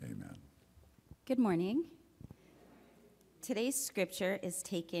Good morning. Today's scripture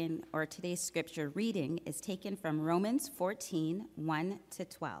reading is taken from Romans 14, 1 to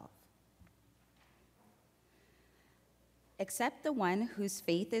 12. Except the one whose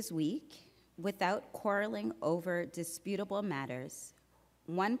faith is weak, without quarreling over disputable matters.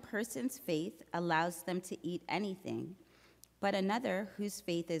 One person's faith allows them to eat anything, but another whose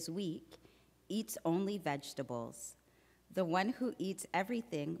faith is weak eats only vegetables. The one who eats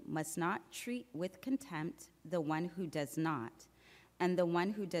everything must not treat with contempt the one who does not, and the one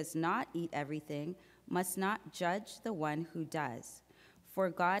who does not eat everything must not judge the one who does, for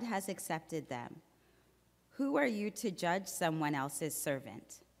God has accepted them. Who are you to judge someone else's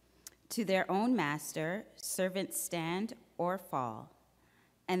servant? To their own master, servants stand or fall,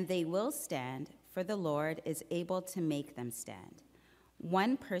 and they will stand, for the Lord is able to make them stand.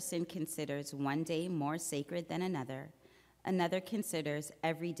 One person considers one day more sacred than another. Another considers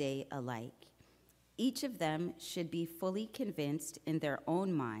every day alike. Each of them should be fully convinced in their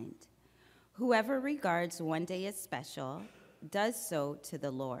own mind. Whoever regards one day as special does so to the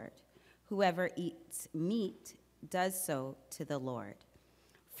Lord. Whoever eats meat does so to the Lord.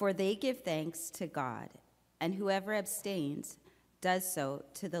 For they give thanks to God, and whoever abstains does so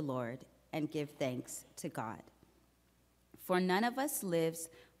to the Lord and give thanks to God. For none of us lives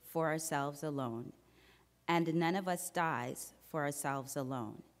for ourselves alone, and none of us dies for ourselves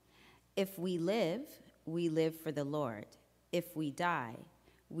alone. If we live for the Lord. If we die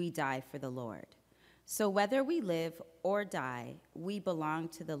for the Lord. So whether we live or die, we belong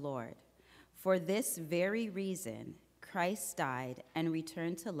to the Lord. For this very reason, Christ died and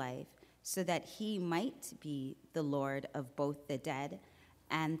returned to life, so that he might be the Lord of both the dead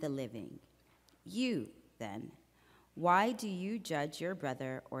and the living. You, then, why do you judge your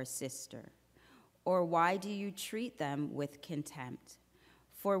brother or sister? Or why do you treat them with contempt?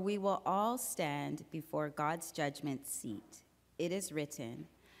 For we will all stand before God's judgment seat. It is written,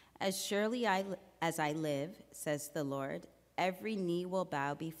 as surely as I live, says the Lord, every knee will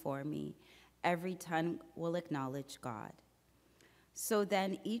bow before me, every tongue will acknowledge God. So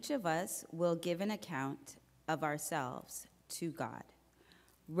then each of us will give an account of ourselves to God.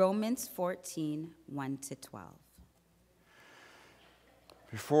 Romans 14, 1 to 12.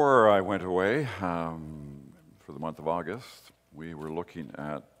 Before I went away for the month of August, we were looking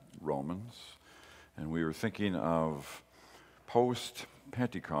at Romans, and we were thinking of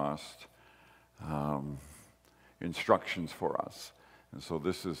post-Pentecost instructions for us. And so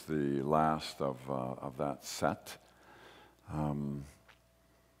this is the last of that set.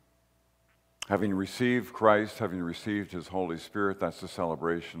 Having received Christ, having received his Holy Spirit, that's the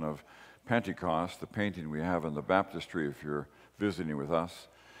celebration of Pentecost. The painting we have in the baptistry, if you're visiting with us,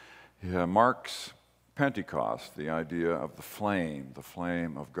 marks Pentecost, the idea of the flame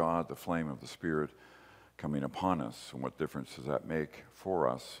of God, the flame of the Spirit coming upon us. And what difference does that make for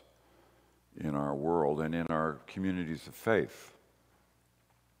us in our world and in our communities of faith?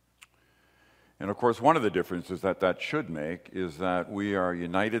 And of course, one of the differences that should make is that we are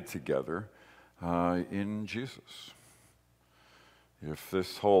united together in Jesus. If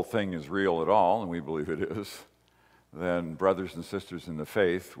this whole thing is real at all, and we believe it is, then brothers and sisters in the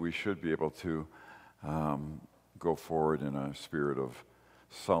faith, we should be able to go forward in a spirit of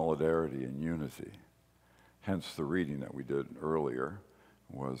solidarity and unity. Hence the reading that we did earlier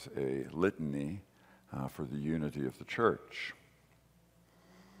was a litany for the unity of the church.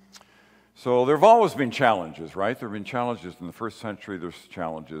 So there have always been challenges, right? There have been challenges in the first century. There's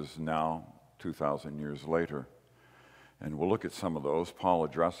challenges now, 2,000 years later. And we'll look at some of those. Paul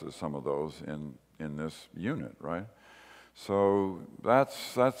addresses some of those in this unit, right? So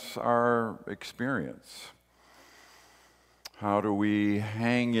that's our experience. How do we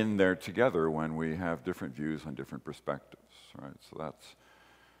hang in there together when we have different views and different perspectives, right? So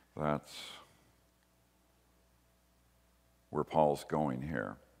that's where Paul's going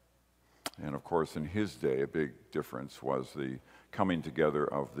here. And of course, in his day, a big difference was the coming together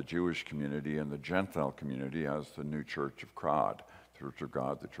of the Jewish community and the Gentile community as the new Church of God, the Church of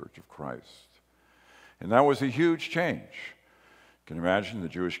God, the Church of Christ. And that was a huge change. You can imagine the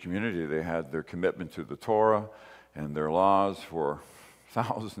Jewish community, they had their commitment to the Torah and their laws for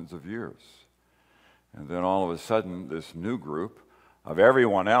thousands of years. And then all of a sudden, this new group of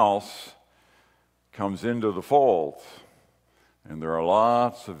everyone else comes into the fold. And there are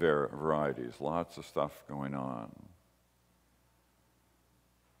lots of varieties, lots of stuff going on.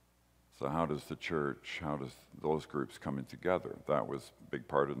 So how does the church, how does those groups coming together? That was a big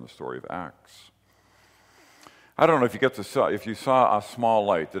part in the story of Acts. I don't know if you saw a small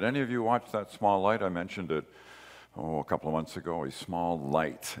light. Did any of you watch that small light? I mentioned it a couple of months ago, A Small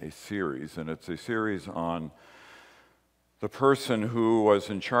Light, a series, and it's a series on the person who was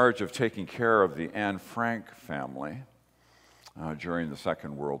in charge of taking care of the Anne Frank family during the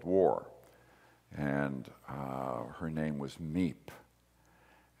Second World War. And her name was Miep.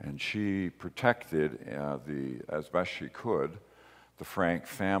 And she protected, as best she could, the Frank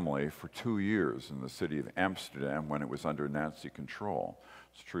family for 2 years in the city of Amsterdam when it was under Nazi control.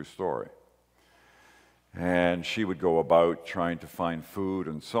 It's a true story. And she would go about trying to find food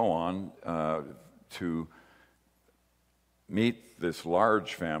and so on to meet this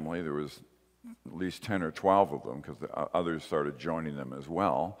large family. There was at least 10 or 12 of them because the others started joining them as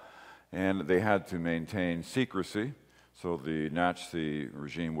well. And they had to maintain secrecy so the Nazi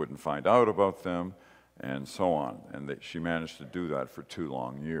regime wouldn't find out about them and so on. And she managed to do that for 2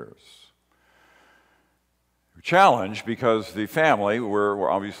 long years. Challenge because the family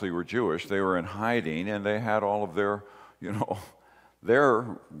were obviously Jewish. They were in hiding and they had all of their,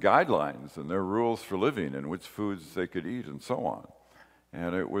 their guidelines and their rules for living and which foods they could eat and so on.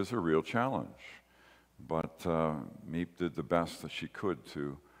 And it was a real challenge. But Miep did the best that she could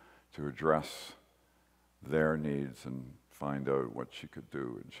to address their needs and find out what she could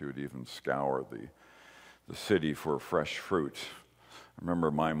do. And she would even scour the city for fresh fruit. I remember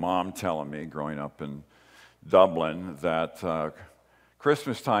my mom telling me growing up in Dublin that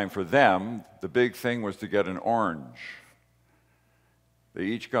Christmas time for them, the big thing was to get an orange. They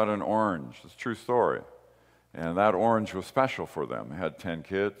each got an orange. It's a true story. And that orange was special for them. They had 10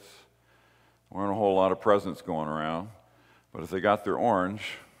 kids. There weren't a whole lot of presents going around. But if they got their orange,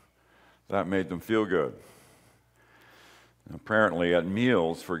 that made them feel good. And apparently at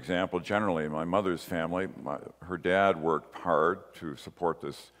meals, for example, generally in my mother's family, her dad worked hard to support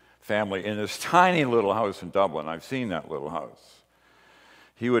this family in this tiny little house in Dublin. I've seen that little house.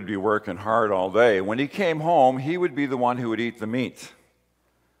 He would be working hard all day. When he came home, he would be the one who would eat the meat.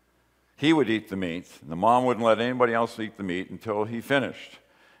 He would eat the meat. The mom wouldn't let anybody else eat the meat until he finished.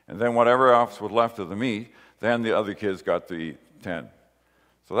 And then whatever else was left of the meat, then the other kids got to eat 10.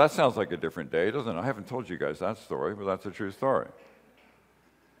 So that sounds like a different day, doesn't it? I haven't told you guys that story, but that's a true story.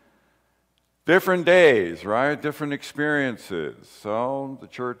 Different days, right? Different experiences. So the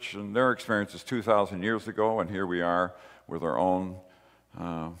church and their experiences 2,000 years ago, and here we are with our own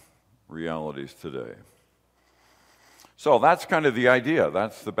realities today. So that's kind of the idea.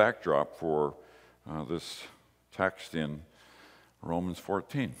 That's the backdrop for this text in Romans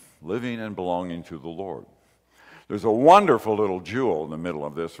 14, living and belonging to the Lord. There's a wonderful little jewel in the middle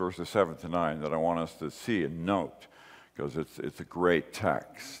of this, verses 7 to 9, that I want us to see and note, because it's a great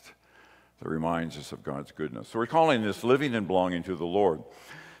text that reminds us of God's goodness. So we're calling this living and belonging to the Lord.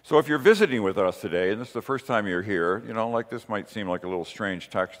 So if you're visiting with us today, and this is the first time you're here, this might seem like a little strange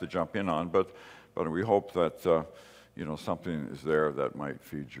text to jump in on, but we hope that, something is there that might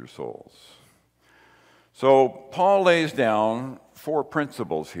feed your souls. So Paul lays down 4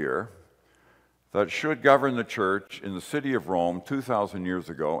 principles here that should govern the church in the city of Rome 2,000 years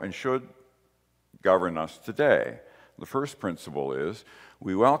ago and should govern us today. The first principle is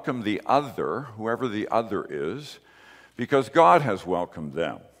we welcome the other, whoever the other is, because God has welcomed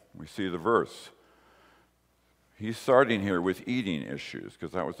them. We see the verse. He's starting here with eating issues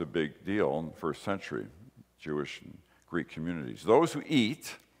because that was a big deal in the first century, Jewish and Greek communities. Those who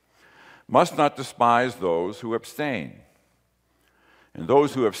eat must not despise those who abstain. And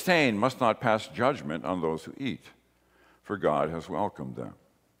those who abstain must not pass judgment on those who eat, for God has welcomed them.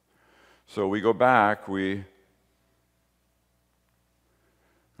 So we go back, I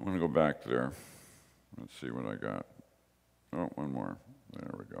want to go back there. Let's see what I got. Oh, one more.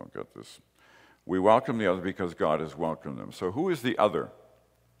 There we go, got this. We welcome the other because God has welcomed them. So who is the other?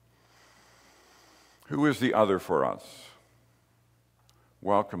 Who is the other for us?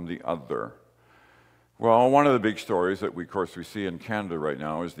 Welcome the other. Well, one of the big stories that we see in Canada right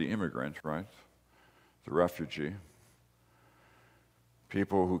now is the immigrant, right? The refugee.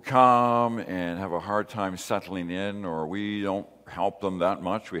 People who come and have a hard time settling in, or we don't help them that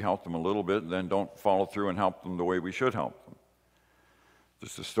much. We help them a little bit and then don't follow through and help them the way we should help them.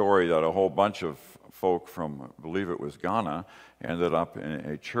 Just a story that a whole bunch of folk from, I believe it was Ghana, ended up in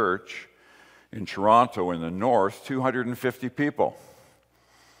a church in Toronto in the north, 250 people.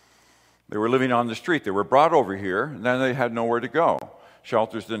 They were living on the street. They were brought over here, and then they had nowhere to go.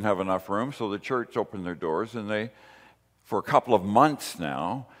 Shelters didn't have enough room, so the church opened their doors, and they, for a couple of months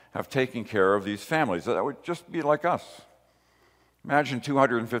now, have taken care of these families. That would just be like us. Imagine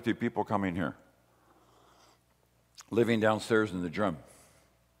 250 people coming here, living downstairs in the gym.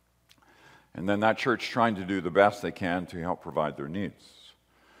 And then that church trying to do the best they can to help provide their needs.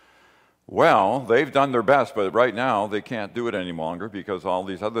 Well, they've done their best, but right now they can't do it any longer because all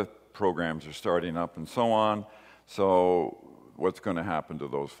these other programs are starting up and so on. So what's going to happen to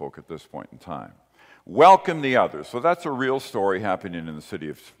those folk at this point in time? Welcome the others. So that's a real story happening in the city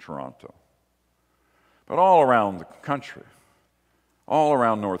of Toronto. But all around the country, all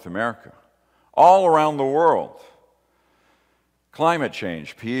around North America, all around the world, climate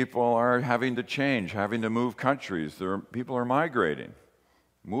change. People are having to change, having to move countries. People are migrating,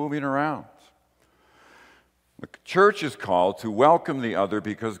 moving around. The church is called to welcome the other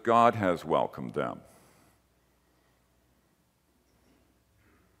because God has welcomed them.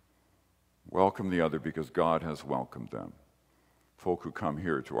 Welcome the other because God has welcomed them. Folk who come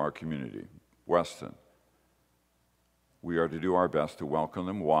here to our community, Weston. We are to do our best to welcome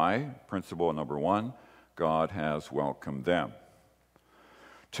them. Why? Principle number 1, God has welcomed them.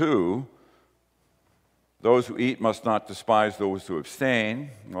 2, those who eat must not despise those who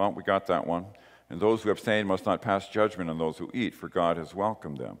abstain. Well, we got that one. And those who abstain must not pass judgment on those who eat, for God has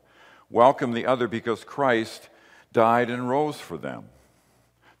welcomed them. Welcome the other because Christ died and rose for them.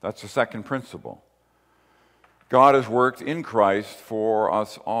 That's the second principle. God has worked in Christ for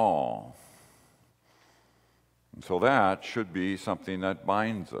us all. And so that should be something that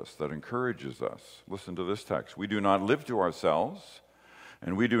binds us, that encourages us. Listen to this text. We do not live to ourselves,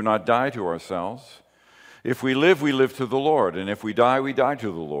 and we do not die to ourselves. If we live to the Lord, and if we die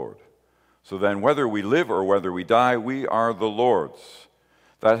to the Lord. So then whether we live or whether we die, we are the Lord's.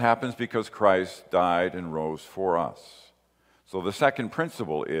 That happens because Christ died and rose for us. So the second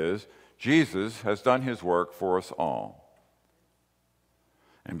principle is Jesus has done his work for us all.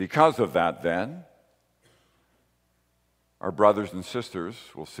 And because of that then, our brothers and sisters,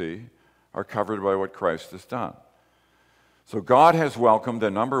 we'll see, are covered by what Christ has done. So God has welcomed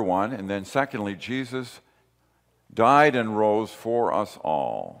them, number 1, and then secondly, Jesus died and rose for us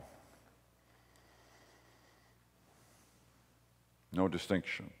all. No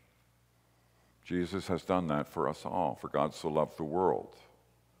distinction. Jesus has done that for us all, for God so loved the world.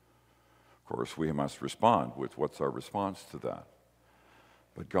 Of course, we must respond with what's our response to that.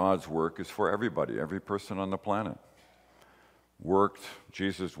 But God's work is for everybody, every person on the planet.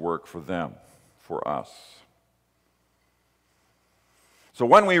 Jesus worked for them, for us. So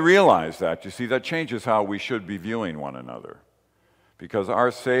when we realize that, you see, that changes how we should be viewing one another. Because our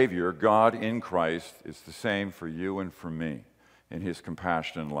Savior, God in Christ, is the same for you and for me in his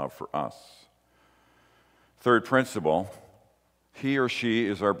compassion and love for us. Third principle, he or she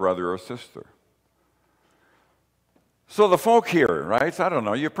is our brother or sister. So the folk here, right? I don't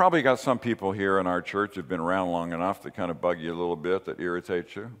know, you've probably got some people here in our church who've been around long enough that kind of bug you a little bit, that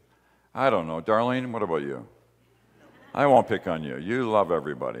irritate you. I don't know. Darlene, what about you? I won't pick on you. You love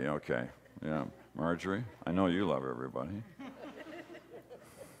everybody. Okay. Yeah. Marjorie, I know you love everybody.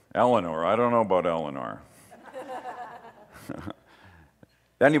 Eleanor, I don't know about Eleanor.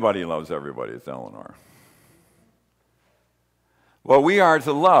 Anybody loves everybody, it's Eleanor. Well, we are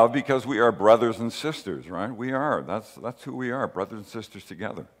to love because we are brothers and sisters, right? We are. That's who we are, brothers and sisters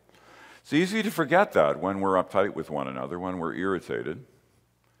together. It's easy to forget that when we're uptight with one another, when we're irritated.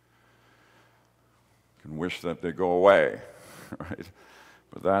 You can wish that they go away, right?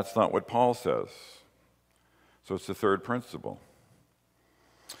 But that's not what Paul says. So it's the third principle.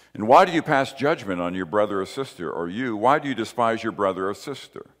 And why do you pass judgment on your brother or sister? Or why do you despise your brother or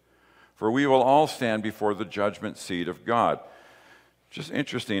sister? For we will all stand before the judgment seat of God. Just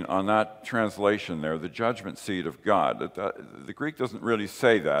interesting on that translation there, the judgment seat of God. The Greek doesn't really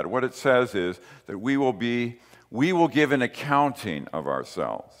say that. What it says is that we will give an accounting of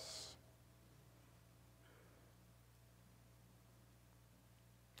ourselves.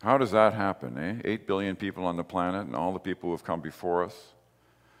 How does that happen, eh? 8 billion people on the planet and all the people who have come before us.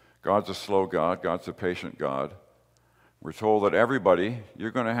 God's a slow God. God's a patient God. We're told that everybody, you're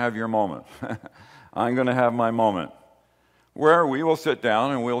going to have your moment. I'm going to have my moment. Where we will sit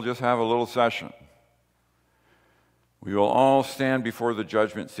down and we'll just have a little session. We will all stand before the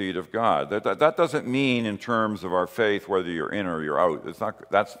judgment seat of God. That doesn't mean in terms of our faith whether you're in or you're out.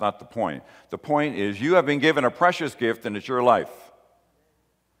 That's not the point. The point is you have been given a precious gift and it's your life.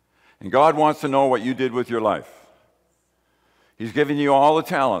 And God wants to know what you did with your life. He's given you all the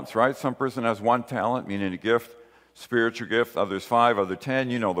talents, right? Some person has 1 talent, meaning a gift, spiritual gift, others 5, others 10.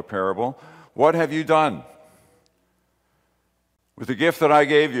 You know the parable. What have you done with the gift that I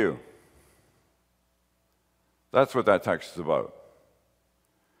gave you? That's what that text is about.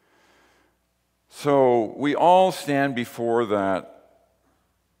 So we all stand before that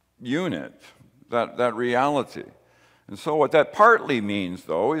unit, that reality. And so what that partly means,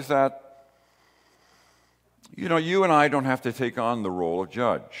 though, is that, you and I don't have to take on the role of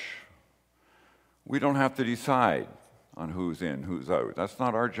judge. We don't have to decide on who's in, who's out. That's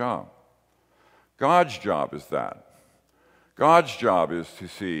not our job. God's job is that. God's job is to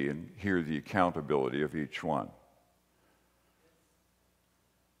see and hear the accountability of each one.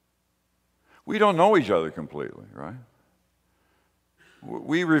 We don't know each other completely, right?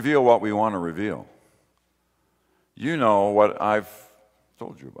 We reveal what we want to reveal. You know what I've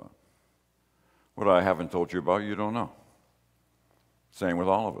told you about. What I haven't told you about, you don't know. Same with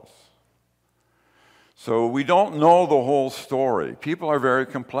all of us. So we don't know the whole story. People are very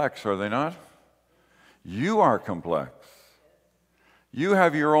complex, are they not? You are complex. You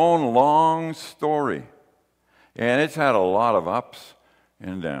have your own long story, and it's had a lot of ups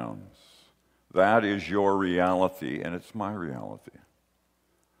and downs. That is your reality, and it's my reality.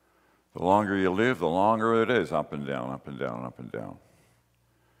 The longer you live, the longer it is up and down, up and down, up and down.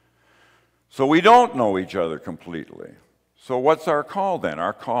 So we don't know each other completely. So what's our call then?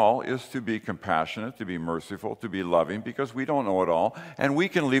 Our call is to be compassionate, to be merciful, to be loving, because we don't know it all, and we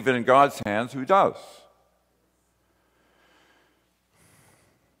can leave it in God's hands who does.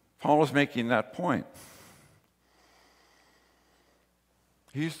 Paul is making that point.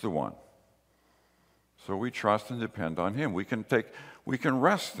 He's the one. So we trust and depend on him. We can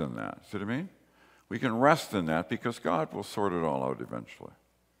rest in that. See what I mean? We can rest in that because God will sort it all out eventually.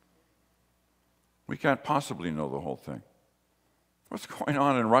 We can't possibly know the whole thing. What's going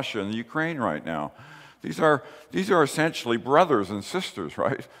on in Russia and the Ukraine right now? These are essentially brothers and sisters,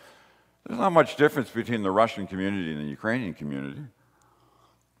 right? There's not much difference between the Russian community and the Ukrainian community.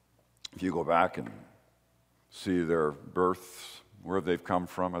 If you go back and see their births, where they've come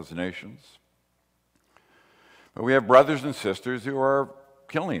from as nations. But we have brothers and sisters who are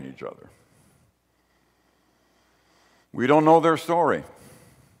killing each other. We don't know their story.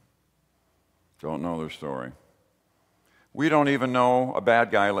 Don't know their story. We don't even know a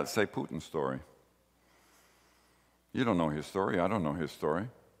bad guy, let's say Putin's story. You don't know his story. I don't know his story.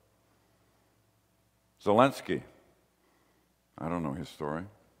 Zelensky. I don't know his story.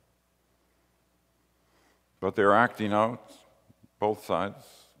 But they're acting out, both sides,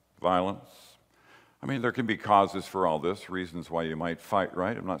 violence. I mean, there can be causes for all this, reasons why you might fight,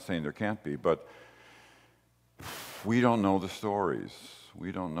 right? I'm not saying there can't be, but we don't know the stories.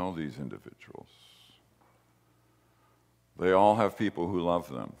 We don't know these individuals. They all have people who love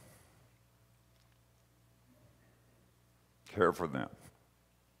them, care for them.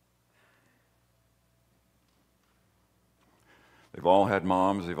 They've all had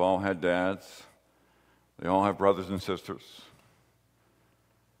moms, they've all had dads, they all have brothers and sisters.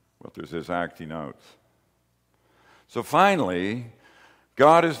 But there's this acting out. So finally,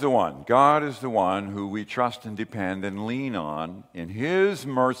 God is the one. God is the one who we trust and depend and lean on in his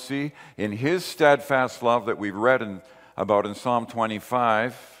mercy, in his steadfast love that we've read about in Psalm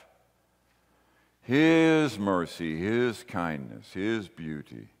 25. His mercy, his kindness, his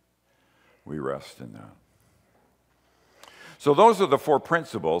beauty. We rest in that. So those are the four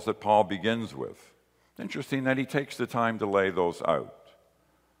principles that Paul begins with. Interesting that he takes the time to lay those out.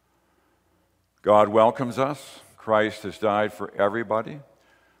 God welcomes us. Christ has died for everybody.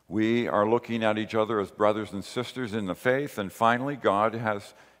 We are looking at each other as brothers and sisters in the faith. And finally, God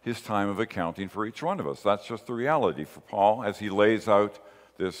has his time of accounting for each one of us. That's just the reality for Paul as he lays out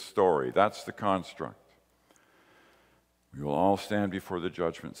this story. That's the construct. We will all stand before the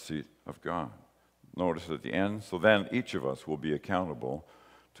judgment seat of God. Notice at the end, so then each of us will be accountable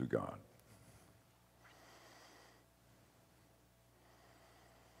to God.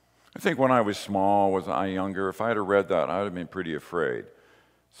 I think when I was small, was I younger, if I had read that, I would have been pretty afraid.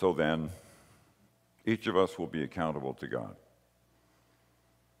 So then, each of us will be accountable to God.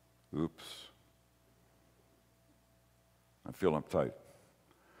 Oops. I feel uptight.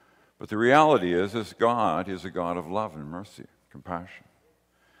 But the reality is God is a God of love and mercy, compassion.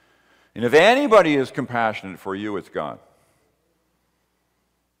 And if anybody is compassionate for you, it's God.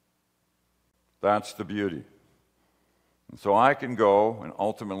 That's the beauty. And so I can go and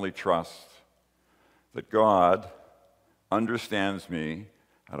ultimately trust that God understands me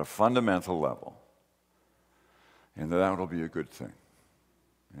at a fundamental level, and that will be a good thing.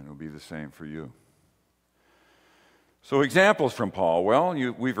 And it'll be the same for you. So examples from Paul. Well,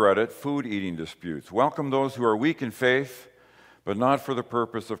 we've read it. Food eating disputes. Welcome those who are weak in faith, but not for the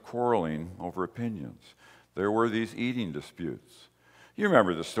purpose of quarreling over opinions. There were these eating disputes. You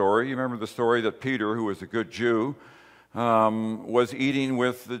remember the story. You remember the story that Peter, who was a good Jew, was eating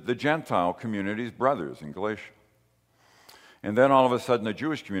with the Gentile community's brothers in Galatia. And then all of a sudden the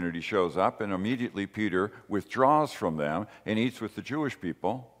Jewish community shows up, and immediately Peter withdraws from them and eats with the Jewish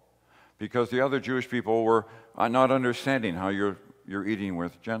people because the other Jewish people were not understanding how you're eating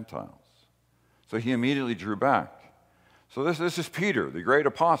with Gentiles. So he immediately drew back. So this is Peter, the great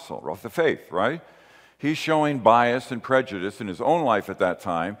apostle of the faith, right? He's showing bias and prejudice in his own life at that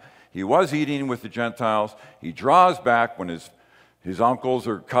time. He was eating with the Gentiles. He draws back when his uncles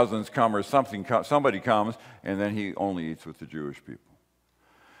or cousins come or somebody comes, and then he only eats with the Jewish people.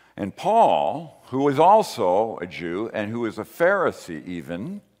 And Paul, who is also a Jew and who is a Pharisee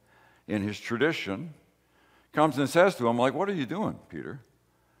even in his tradition, comes and says to him, like, what are you doing, Peter?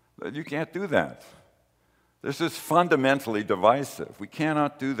 You can't do that. This is fundamentally divisive. We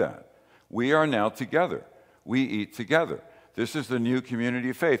cannot do that. We are now together. We eat together. This is the new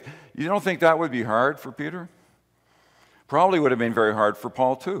community of faith. You don't think that would be hard for Peter? Probably would have been very hard for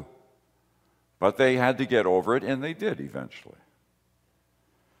Paul too. But they had to get over it, and they did eventually.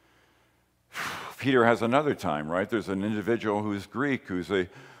 Peter has another time, right? There's an individual who's Greek, who's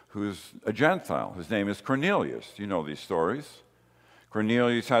a Gentile. His name is Cornelius. You know these stories.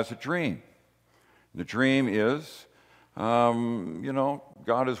 Cornelius has a dream. The dream is,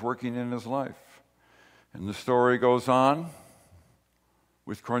 God is working in his life. And the story goes on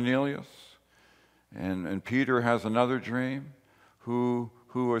with Cornelius. And Peter has another dream, who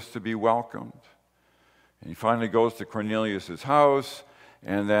is to be welcomed. And he finally goes to Cornelius' house,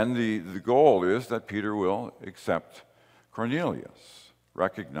 and then the goal is that Peter will accept Cornelius,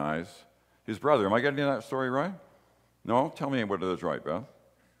 recognize his brother. Am I getting that story right? No? Tell me what it is right, Beth.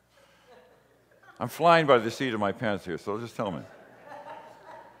 I'm flying by the seat of my pants here, so just tell me.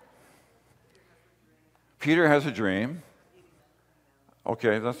 Peter has a dream.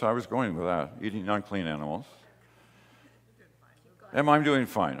 Okay, that's I was going with that. Eating unclean animals. Am I doing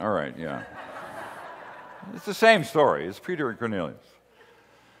fine? All right, yeah. It's the same story. It's Peter and Cornelius.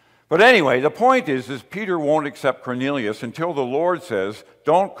 But anyway, the point is Peter won't accept Cornelius until the Lord says,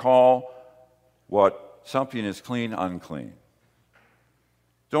 don't call what something is clean unclean.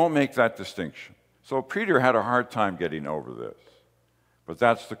 Don't make that distinction. So Peter had a hard time getting over this. But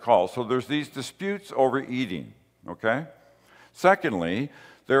that's the call. So there's these disputes over eating, okay? Secondly,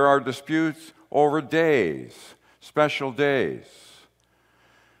 there are disputes over days, special days.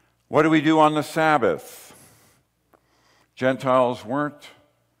 What do we do on the Sabbath? Gentiles weren't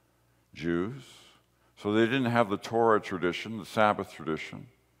Jews, so they didn't have the Torah tradition, the Sabbath tradition.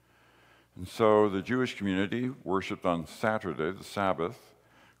 And so the Jewish community worshiped on Saturday, the Sabbath.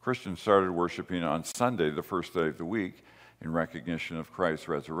 Christians started worshiping on Sunday, the first day of the week, in recognition of Christ's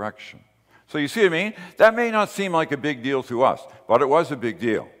resurrection. So you see what I mean? That may not seem like a big deal to us, but it was a big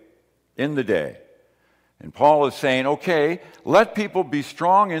deal in the day. And Paul is saying, okay, let people be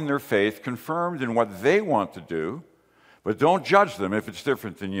strong in their faith, confirmed in what they want to do, but don't judge them if it's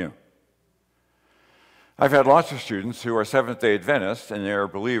different than you. I've had lots of students who are Seventh-day Adventists, and they're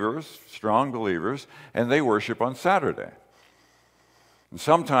believers, strong believers, and they worship on Saturday. And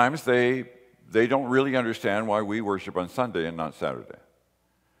sometimes they don't really understand why we worship on Sunday and not Saturday.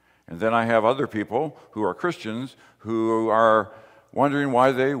 And then I have other people who are Christians who are wondering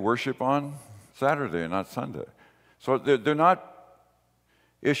why they worship on Saturday and not Sunday. So they're not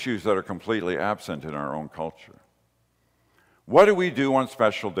issues that are completely absent in our own culture. What do we do on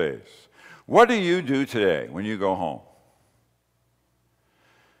special days? What do you do today when you go home?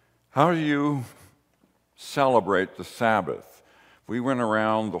 How do you celebrate the Sabbath? If we went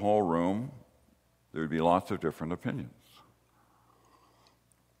around the whole room, there would be lots of different opinions.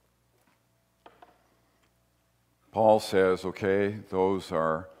 Paul says, okay, those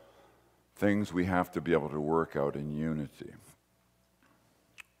are things we have to be able to work out in unity.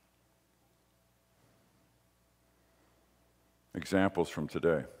 Examples from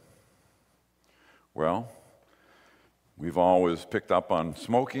today. Well, we've always picked up on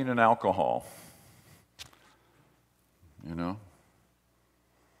smoking and alcohol. You know?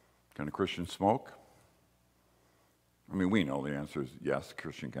 Can a Christian smoke? I mean, we know the answer is yes, a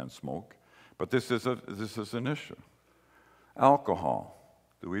Christian can smoke. But this is an issue. Alcohol.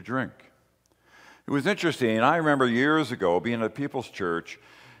 Do we drink? It was interesting. I remember years ago being at People's Church,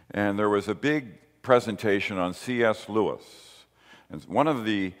 and there was a big presentation on C.S. Lewis. And one of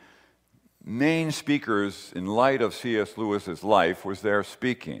the main speakers in light of C.S. Lewis's life was there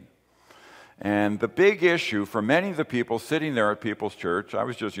speaking. And the big issue for many of the people sitting there at People's Church, I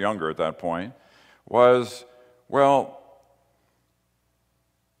was just younger at that point, was, well,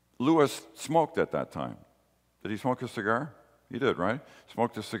 Lewis smoked at that time. Did he smoke a cigar? He did, right?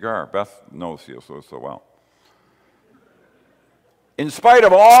 Smoked a cigar. Beth knows C.S. Lewis so well. In spite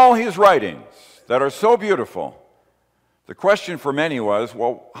of all his writings that are so beautiful, the question for many was,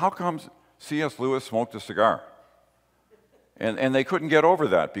 well, how come C.S. Lewis smoked a cigar? And they couldn't get over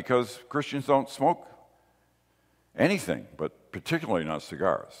that because Christians don't smoke anything, but particularly not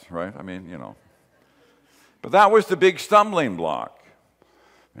cigars, right? I mean, you know. But that was the big stumbling block.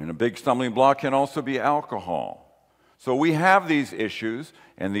 And a big stumbling block can also be alcohol. So we have these issues,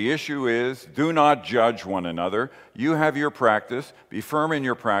 and the issue is, do not judge one another. You have your practice, be firm in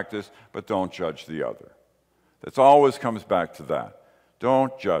your practice, but don't judge the other. That always comes back to that.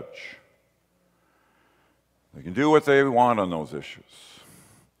 Don't judge. They can do what they want on those issues.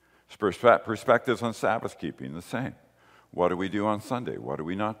 Perspectives on Sabbath keeping, the same. What do we do on Sunday? What do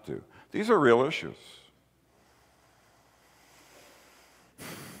we not do? These are real issues.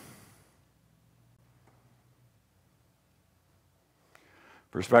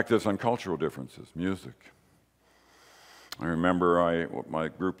 Perspectives on cultural differences, music. I remember my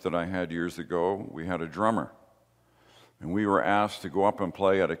group that I had years ago, we had a drummer. And we were asked to go up and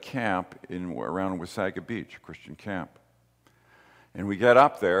play at a camp around Wasaga Beach, a Christian camp. And we get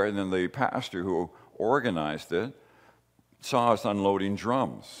up there, and then the pastor who organized it saw us unloading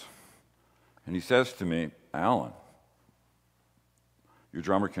drums. And he says to me, "Alan, your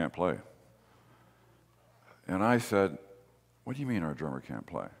drummer can't play." And I said, "What do you mean our drummer can't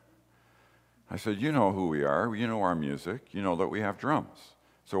play?" I said, "You know who we are. You know our music. You know that we have drums.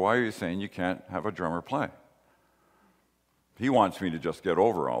 So why are you saying you can't have a drummer play?" He wants me to just get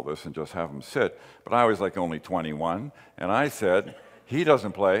over all this and just have him sit. But I was like only 21, and I said, "He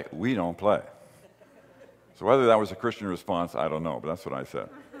doesn't play, we don't play." So whether that was a Christian response, I don't know, but that's what I said.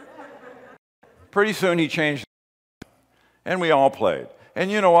 Pretty soon he changed, and we all played. And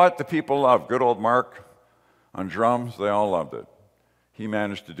you know what? The people loved good old Mark on drums. They all loved it. He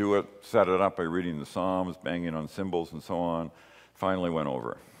managed to do it, set it up by reading the Psalms, banging on cymbals and so on. Finally went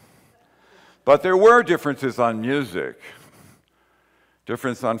over. But there were differences on music.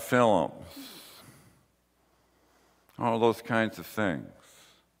 Difference on films, all those kinds of things.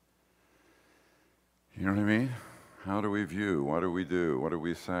 You know what I mean? How do we view? What do we do? What do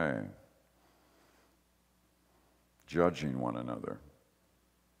we say? Judging one another.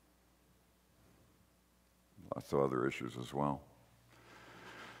 Lots of other issues as well.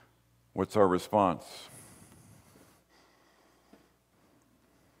 What's our response?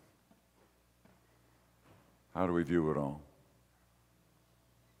 How do we view it all?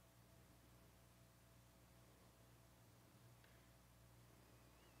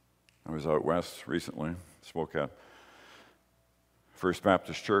 I was out west recently, spoke at First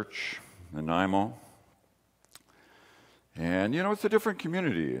Baptist Church in Nanaimo. And, you know, it's a different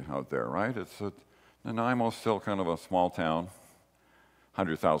community out there, right? Nanaimo's still kind of a small town,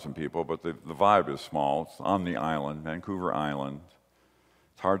 100,000 people, but the vibe is small. It's on the island, Vancouver Island.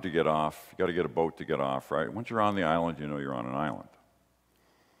 It's hard to get off. You got to get a boat to get off, right? Once you're on the island, you know you're on an island.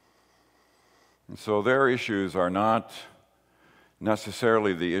 And so their issues are not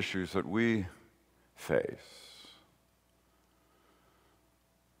necessarily the issues that we face.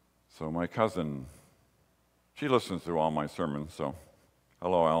 So my cousin, she listens to all my sermons, so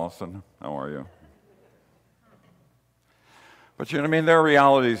hello, Allison, how are you? But you know what I mean, their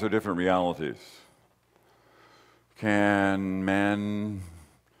realities are different realities. Can men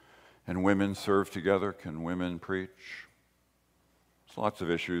and women serve together? Can women preach? There's lots of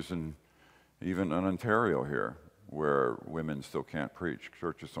issues, and even in Ontario here, where women still can't preach.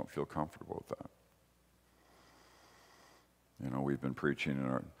 Churches don't feel comfortable with that. You know, we've been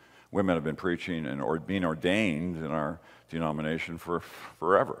preaching, women have been preaching and being ordained in our denomination for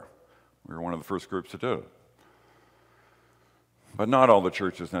forever. We were one of the first groups to do it. But not all the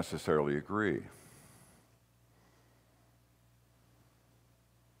churches necessarily agree.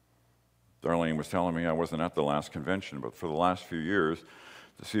 Darlene was telling me, I wasn't at the last convention, but for the last few years,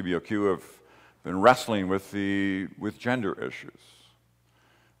 the CBOQ have been wrestling with gender issues.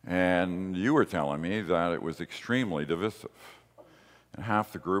 And you were telling me that it was extremely divisive. And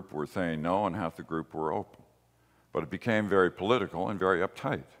half the group were saying no, and half the group were open. But it became very political and very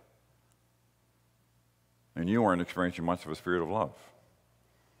uptight. And you weren't experiencing much of a spirit of love.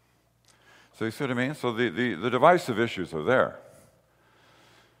 So you see what I mean? So the divisive issues are there.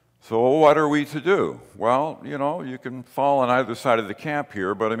 So what are we to do? Well, you know, you can fall on either side of the camp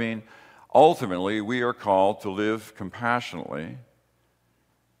here, but I mean, ultimately, we are called to live compassionately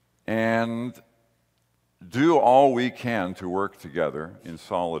and do all we can to work together in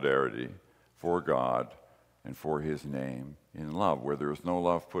solidarity for God and for His name in love. Where there is no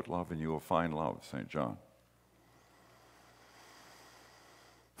love, put love, and you will find love, St. John.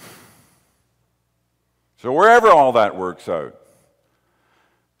 So wherever all that works out,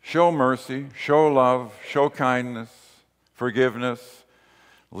 show mercy, show love, show kindness, forgiveness.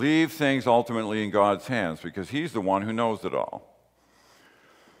 Leave things ultimately in God's hands because He's the one who knows it all.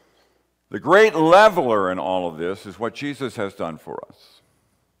 The great leveler in all of this is what Jesus has done for us.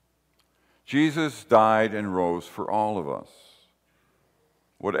 Jesus died and rose for all of us.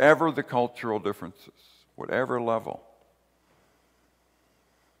 Whatever the cultural differences, whatever level.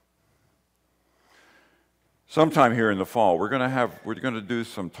 Sometime here in the fall, we're going to do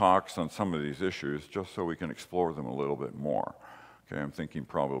some talks on some of these issues just so we can explore them a little bit more. Okay, I'm thinking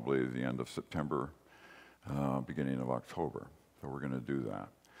probably the end of September, beginning of October. So we're going to do that.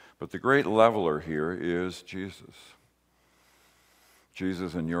 But the great leveler here is Jesus.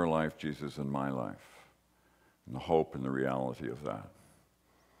 Jesus in your life, Jesus in my life, and the hope and the reality of that.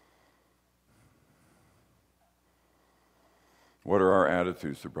 What are our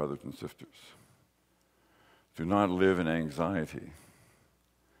attitudes to brothers and sisters? Do not live in anxiety.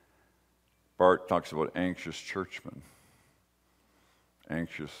 Bart talks about anxious churchmen,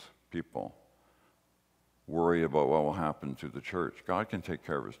 anxious people. Worry about what will happen to the church. God can take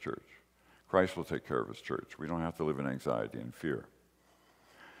care of his church. Christ will take care of his church. We don't have to live in anxiety and fear.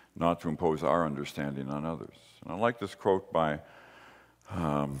 Not to impose our understanding on others. And I like this quote by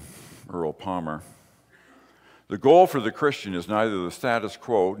Earl Palmer. The goal for the Christian is neither the status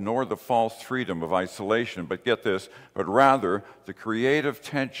quo nor the false freedom of isolation, but get this, but rather the creative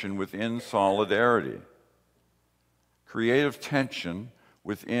tension within solidarity. Creative tension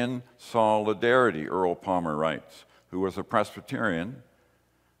within solidarity, Earl Palmer writes, who was a Presbyterian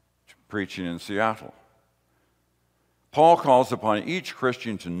preaching in Seattle. Paul calls upon each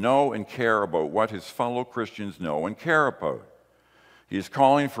Christian to know and care about what his fellow Christians know and care about. He is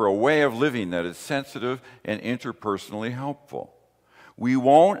calling for a way of living that is sensitive and interpersonally helpful. We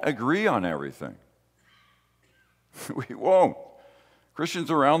won't agree on everything. We won't.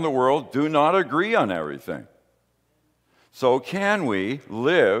 Christians around the world do not agree on everything. So can we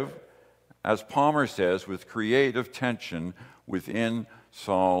live, as Palmer says, with creative tension within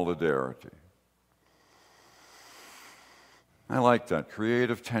solidarity? I like that,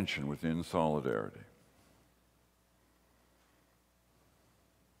 creative tension within solidarity.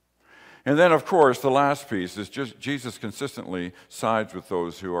 And then, of course, the last piece is just Jesus consistently sides with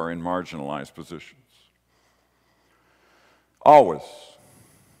those who are in marginalized positions. Always.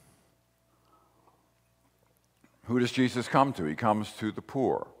 Who does Jesus come to? He comes to the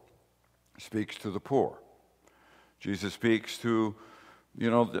poor. He speaks to the poor. Jesus speaks to,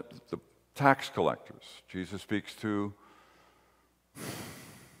 the tax collectors. Jesus speaks to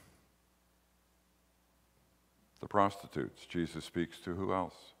the prostitutes. Jesus speaks to who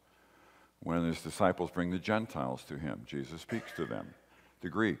else? When his disciples bring the Gentiles to him, Jesus speaks to them, the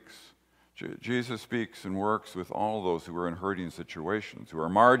Greeks. Jesus speaks and works with all those who are in hurting situations, who are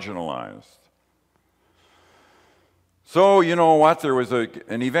marginalized. So, you know what? There was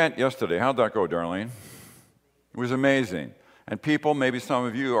an event yesterday. How'd that go, Darlene? It was amazing. And people, maybe some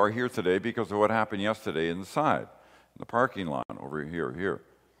of you are here today because of what happened yesterday inside, in the parking lot over here.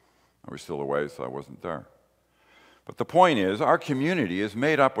 I was still away, so I wasn't there. But the point is, our community is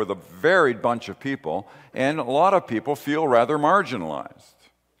made up with a varied bunch of people, and a lot of people feel rather marginalized.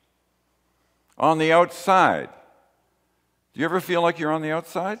 On the outside. Do you ever feel like you're on the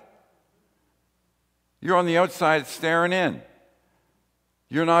outside? You're on the outside staring in.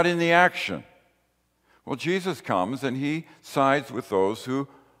 You're not in the action. Well, Jesus comes and he sides with those who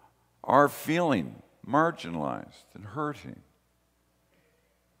are feeling marginalized and hurting.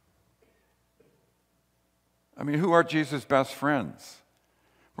 I mean, who are Jesus' best friends?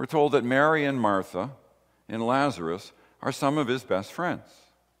 We're told that Mary and Martha and Lazarus are some of his best friends.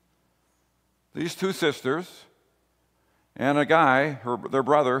 These two sisters and a guy, their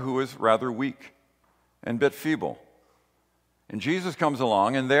brother, who is rather weak and a bit feeble. And Jesus comes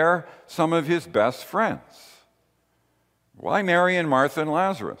along, and they're some of his best friends. Why Mary and Martha and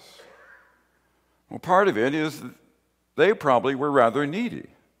Lazarus? Well, part of it is that they probably were rather needy.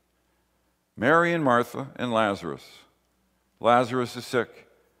 Mary and Martha and Lazarus. Lazarus is sick.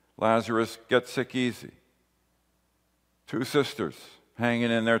 Lazarus gets sick easy. Two sisters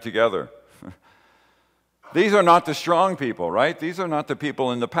hanging in there together. These are not the strong people, right? These are not the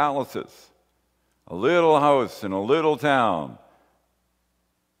people in the palaces. A little house in a little town.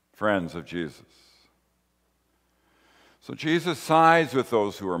 Friends of Jesus. So Jesus sides with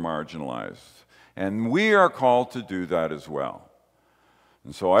those who are marginalized. And we are called to do that as well.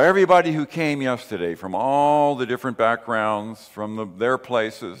 And so everybody who came yesterday from all the different backgrounds, from their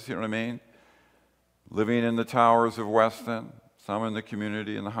places, you know what I mean? Living in the towers of Weston, some in the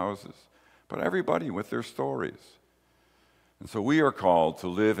community in the houses, but everybody with their stories. And so we are called to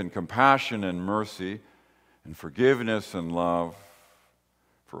live in compassion and mercy and forgiveness and love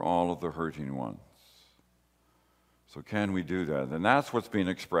for all of the hurting ones. So can we do that? And that's what's being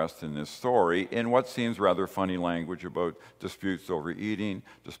expressed in this story in what seems rather funny language about disputes over eating,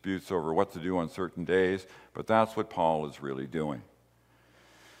 disputes over what to do on certain days, but that's what Paul is really doing.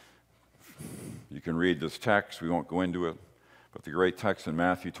 You can read this text, we won't go into it, but the great text in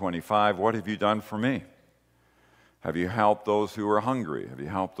Matthew 25, what have you done for me? Have you helped those who are hungry? Have you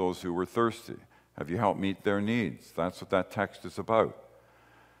helped those who were thirsty? Have you helped meet their needs? That's what that text is about.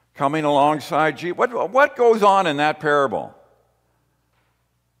 Coming alongside Jesus. What goes on in that parable?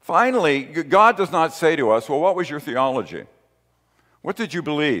 Finally, God does not say to us, well, what was your theology? What did you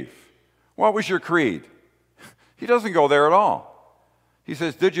believe? What was your creed? He doesn't go there at all. He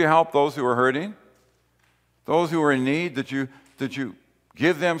says, did you help those who are hurting? Those who are in need? Did you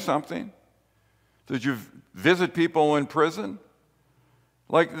give them something? Did you visit people in prison?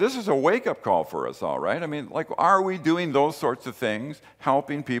 Like, this is a wake-up call for us all, right? I mean, like, are we doing those sorts of things,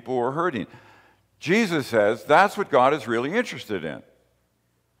 helping people who are hurting? Jesus says that's what God is really interested in. It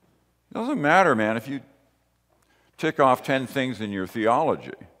doesn't matter, man, if you tick off 10 things in your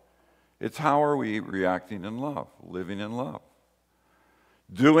theology. It's how are we reacting in love, living in love,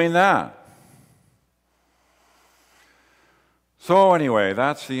 doing that. So anyway,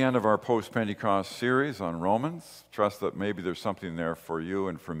 that's the end of our post-Pentecost series on Romans. Trust that maybe there's something there for you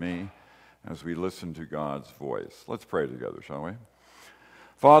and for me as we listen to God's voice. Let's pray together, shall we?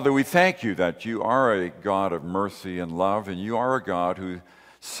 Father, we thank you that you are a God of mercy and love, and you are a God who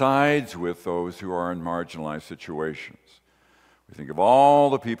sides with those who are in marginalized situations. We think of all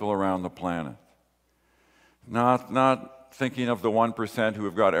the people around the planet, not thinking of the 1% who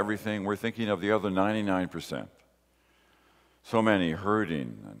have got everything. We're thinking of the other 99%. So many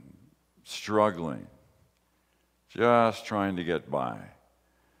hurting and struggling, just trying to get by.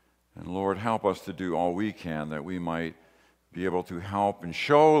 And Lord, help us to do all we can that we might be able to help and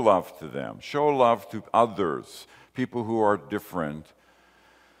show love to them, show love to others, people who are different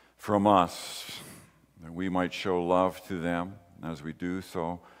from us, that we might show love to them. And as we do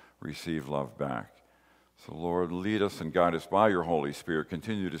so, receive love back. So Lord, lead us and guide us by your Holy Spirit.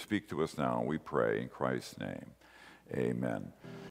 Continue to speak to us now, we pray in Christ's name. Amen.